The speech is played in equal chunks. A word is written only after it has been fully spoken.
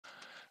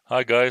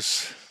Hi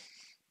guys,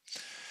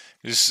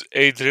 this is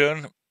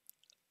Adrian.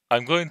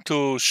 I'm going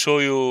to show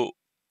you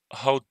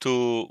how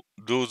to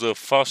do the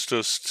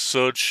fastest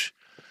search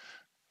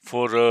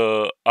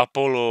for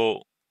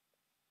Apollo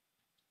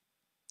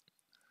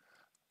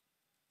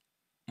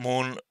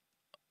moon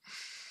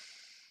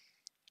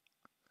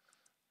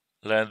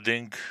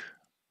landing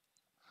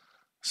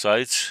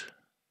sites.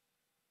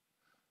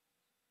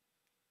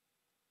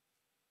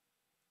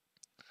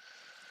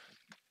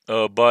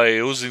 By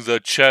using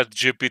the chat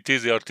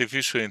GPT, the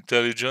artificial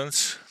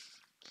intelligence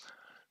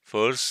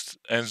first,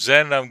 and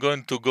then I'm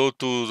going to go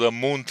to the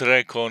moon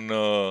track on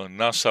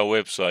NASA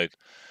website.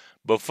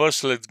 But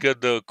first let's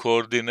get the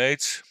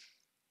coordinates.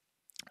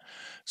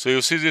 So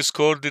you see these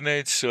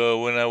coordinates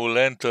when I will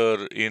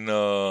enter in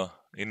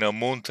a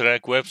moon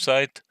track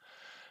website.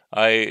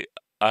 I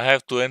I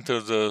have to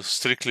enter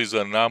strictly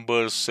the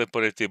numbers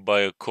separated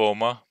by a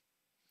comma,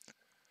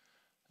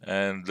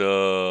 and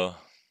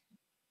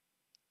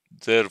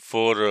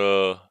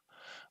therefore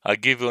I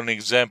give you an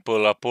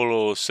example: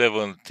 Apollo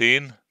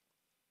 17.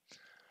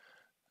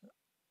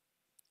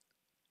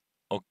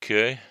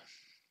 Okay,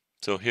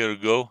 so here we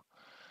go.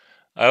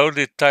 I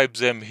already typed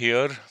them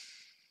here,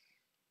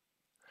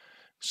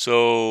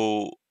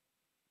 so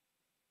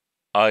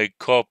I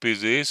copy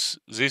this.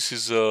 This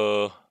is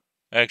a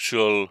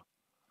actual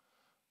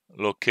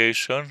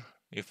location.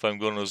 If I'm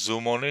gonna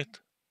zoom on it.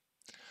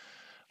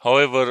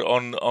 However,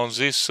 on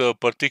this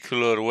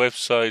particular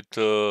website,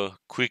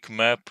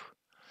 quickmap,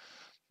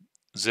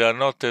 they are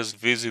not as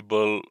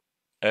visible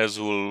as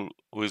will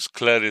with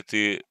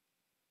clarity,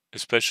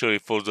 especially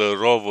for the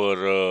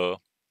rover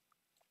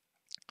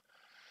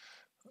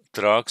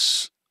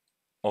tracks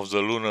of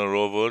the lunar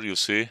rover. You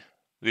see,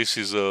 this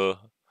is a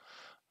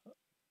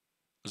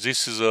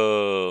this is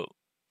a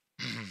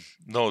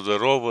no, the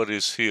rover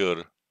is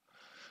here.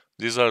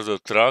 These are the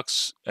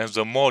tracks, and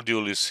the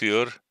module is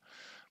here.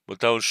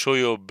 But I will show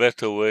you a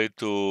better way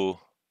to.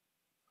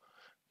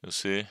 You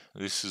see,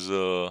 this is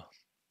a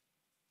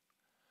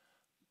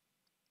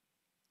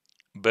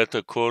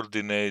better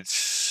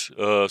coordinates.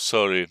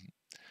 Sorry,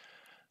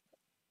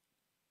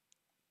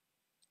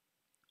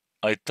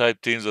 I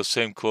typed in the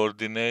same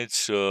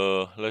coordinates.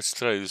 Let's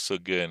try this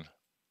again.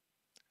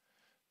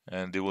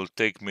 And it will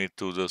take me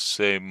to the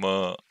same.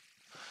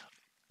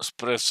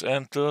 Press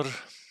enter.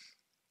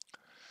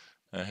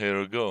 And here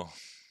we go.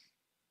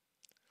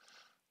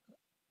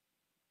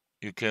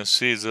 You can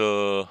see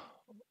the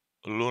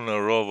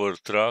lunar rover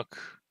track,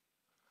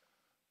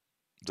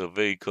 the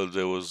vehicle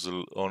that was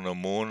on the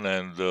moon,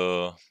 and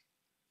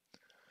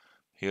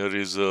here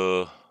is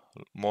a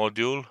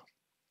module.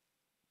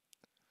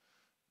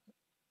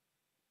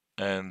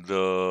 And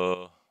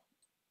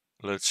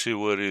let's see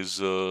where is.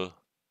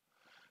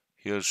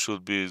 Here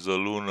should be the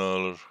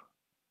lunar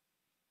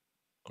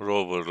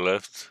rover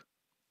left.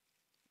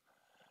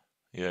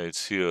 Yeah,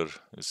 it's here.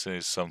 It's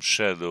some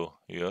shadow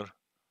here.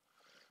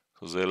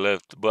 So they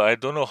left, but I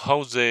don't know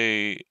how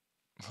they.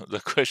 The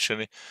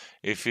question,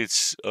 if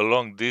it's a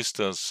long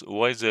distance,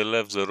 why they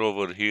left the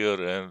rover here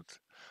and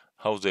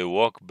how they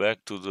walk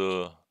back to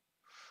the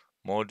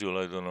module,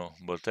 I don't know.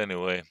 But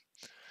anyway,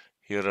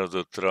 here are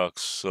the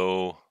tracks.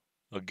 So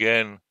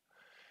again,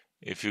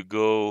 if you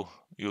go,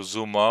 you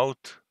zoom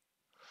out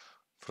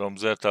from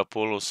that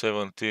Apollo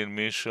 17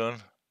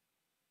 mission,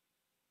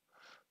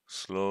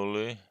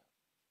 slowly,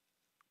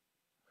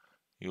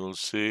 you'll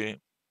see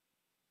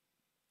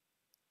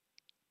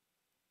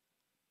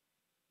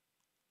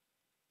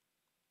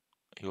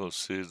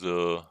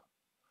the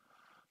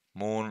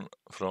moon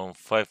from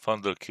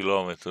 500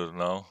 kilometers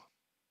now.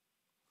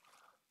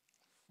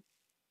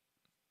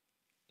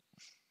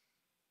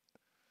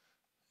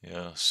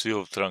 Yeah, Sea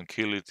of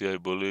Tranquility, I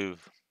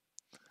believe,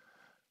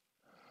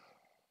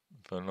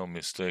 if I'm not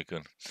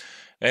mistaken.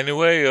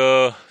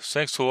 Anyway,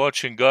 thanks for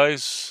watching,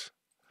 guys.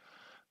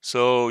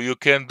 So you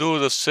can do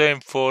the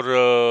same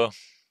for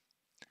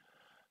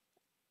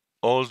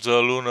all the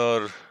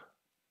lunar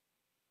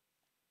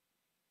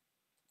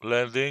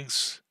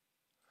landings.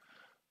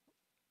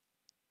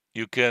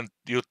 You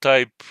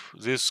type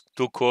these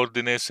two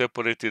coordinates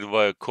separated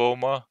by a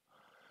comma,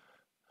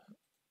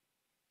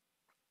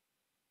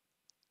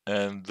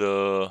 and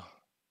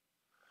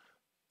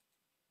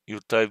you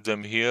type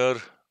them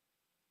here,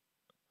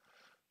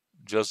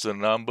 just the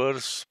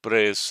numbers,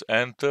 press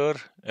enter,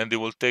 and it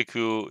will take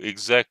you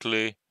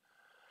exactly.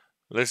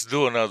 Let's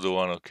do another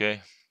one,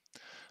 okay?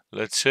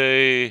 Let's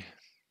say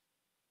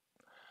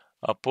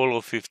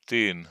Apollo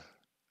 15.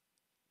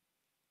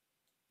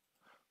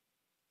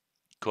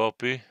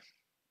 Copy.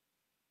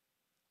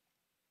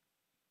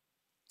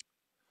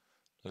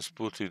 Let's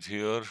put it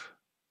here.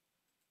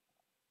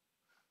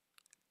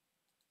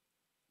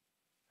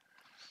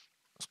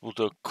 Let's put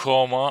a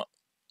comma,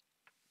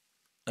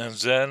 and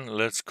then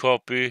let's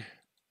copy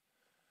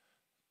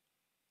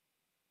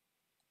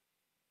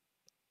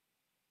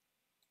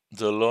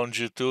the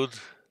longitude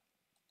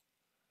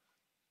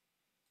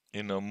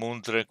in a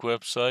Moontrek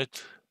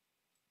website.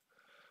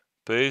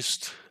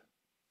 Paste.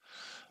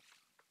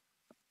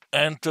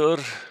 Enter.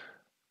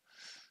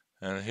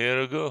 And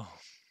here we go.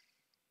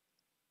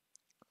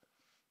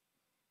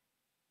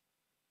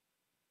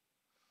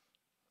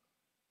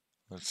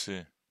 Let's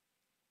see.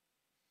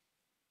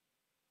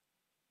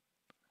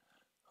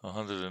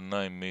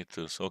 109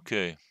 meters.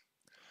 Okay.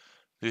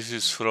 This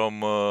is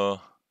from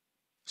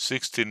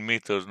 16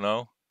 meters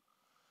now.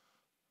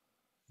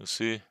 You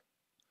see,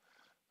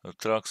 the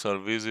tracks are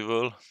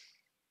visible.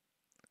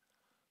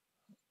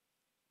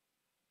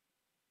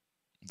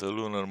 The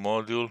lunar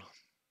module.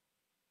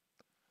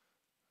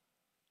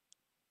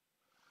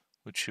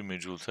 Which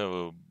image would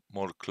have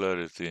more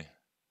clarity?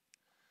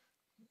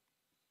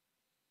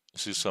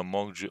 See some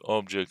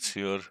objects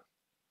here.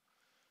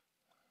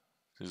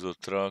 These are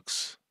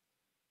tracks.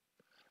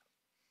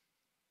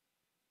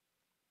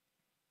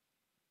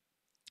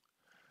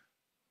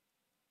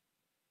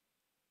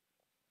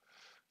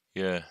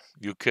 Yeah,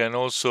 you can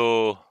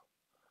also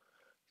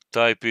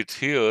type it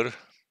here.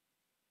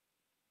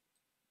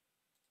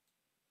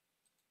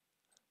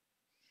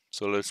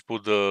 So let's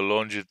put the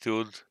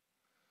longitude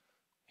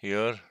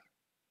here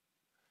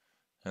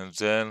and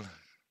then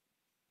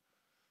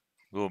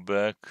go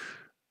back.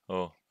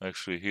 Oh,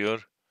 actually here,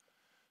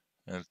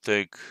 and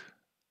take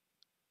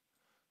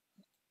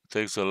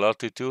the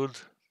latitude.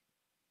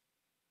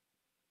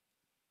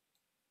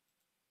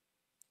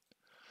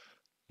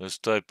 Let's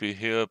type it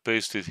here,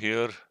 paste it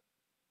here.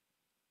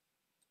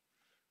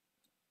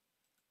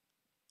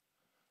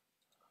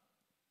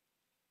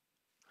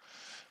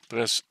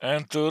 Press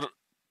enter.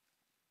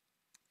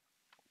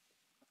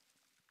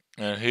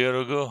 And here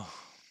we go.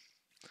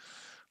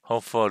 How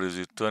far is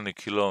it? 20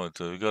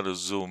 kilometers. We gotta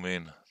zoom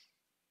in.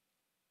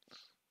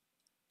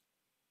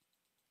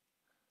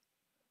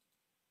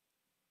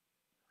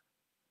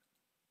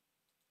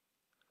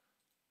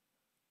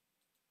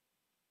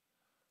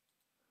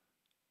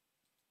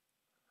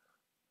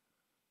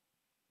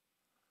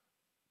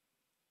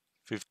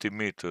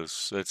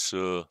 $50. That's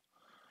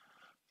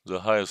the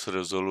highest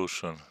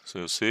resolution. So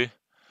you see,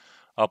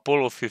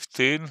 Apollo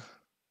 15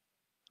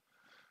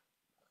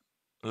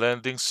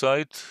 landing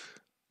site.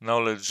 Now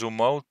let's zoom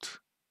out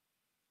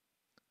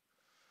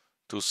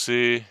to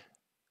see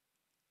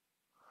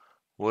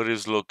where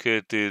is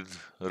located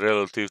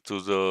relative to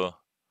the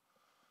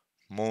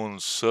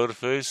moon's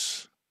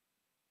surface.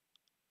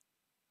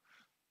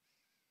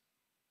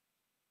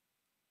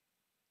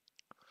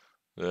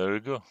 There we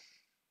go.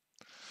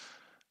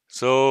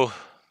 So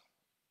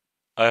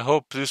I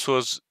hope this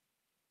was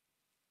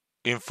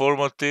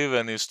informative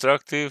and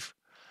instructive.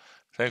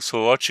 Thanks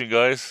for watching,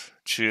 guys.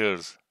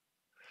 Cheers.